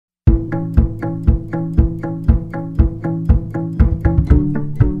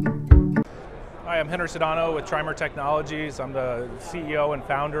Henry Sodano with Trimer Technologies. I'm the CEO and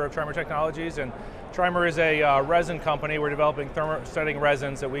founder of Trimer Technologies, and Trimer is a resin company. We're developing thermosetting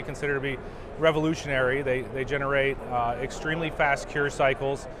resins that we consider to be revolutionary. They generate extremely fast cure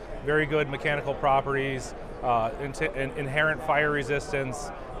cycles, very good mechanical properties, inherent fire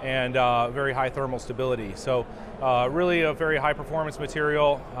resistance, and very high thermal stability. So really a very high performance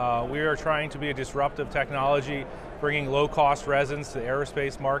material. We are trying to be a disruptive technology, bringing low cost resins to the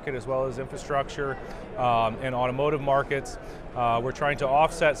aerospace market as well as infrastructure and automotive markets. We're trying to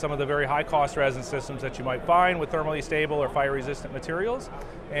offset some of the very high cost resin systems that you might find with thermally stable or fire resistant materials,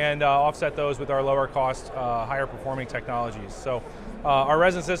 and offset those with our lower cost, higher performing technologies. So our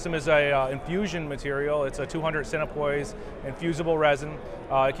resin system is a infusion material. It's a 200 centipoise infusible resin.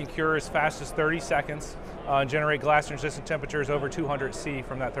 It can cure as fast as 30 seconds and generate glass resistant temperatures over 200 C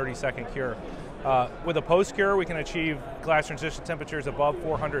from that 30-second cure. With a post-cure, we can achieve glass resistant temperatures above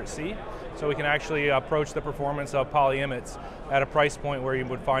 400 C, so we can actually approach the performance of polyimides at a price point where you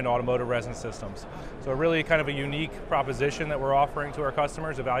would find automotive resin systems. So really kind of a unique proposition that we're offering to our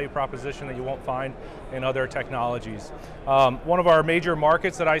customers, a value proposition that you won't find in other technologies. One of our major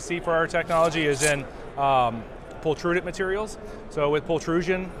markets that I see for our technology is in pultruded materials. So with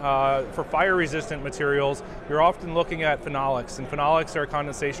pultrusion, for fire resistant materials, you're often looking at phenolics, and phenolics are a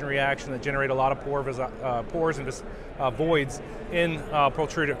condensation reaction that generate a lot of pores and voids in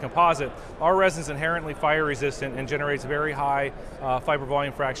pultruded composite. Our resin is inherently fire resistant and generates very high fiber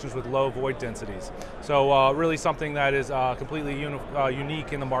volume fractions with low void densities. So really something that is completely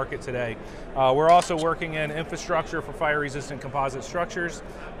unique in the market today. We're also working in infrastructure for fire resistant composite structures,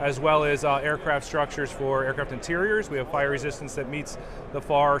 as well as aircraft structures for aircraft interiors. We have fire resistance that meets the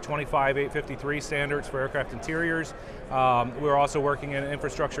FAR 25853 standards for aircraft interiors. We're also working in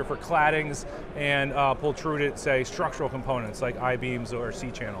infrastructure for claddings and pultruded, say, structural components like I-beams or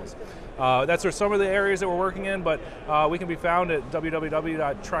C-channels. That's some of the areas that we're working in, but we can be found at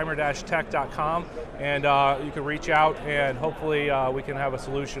www.trimer-tech.com, and you can reach out and hopefully we can have a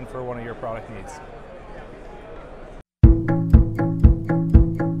solution for one of your product needs.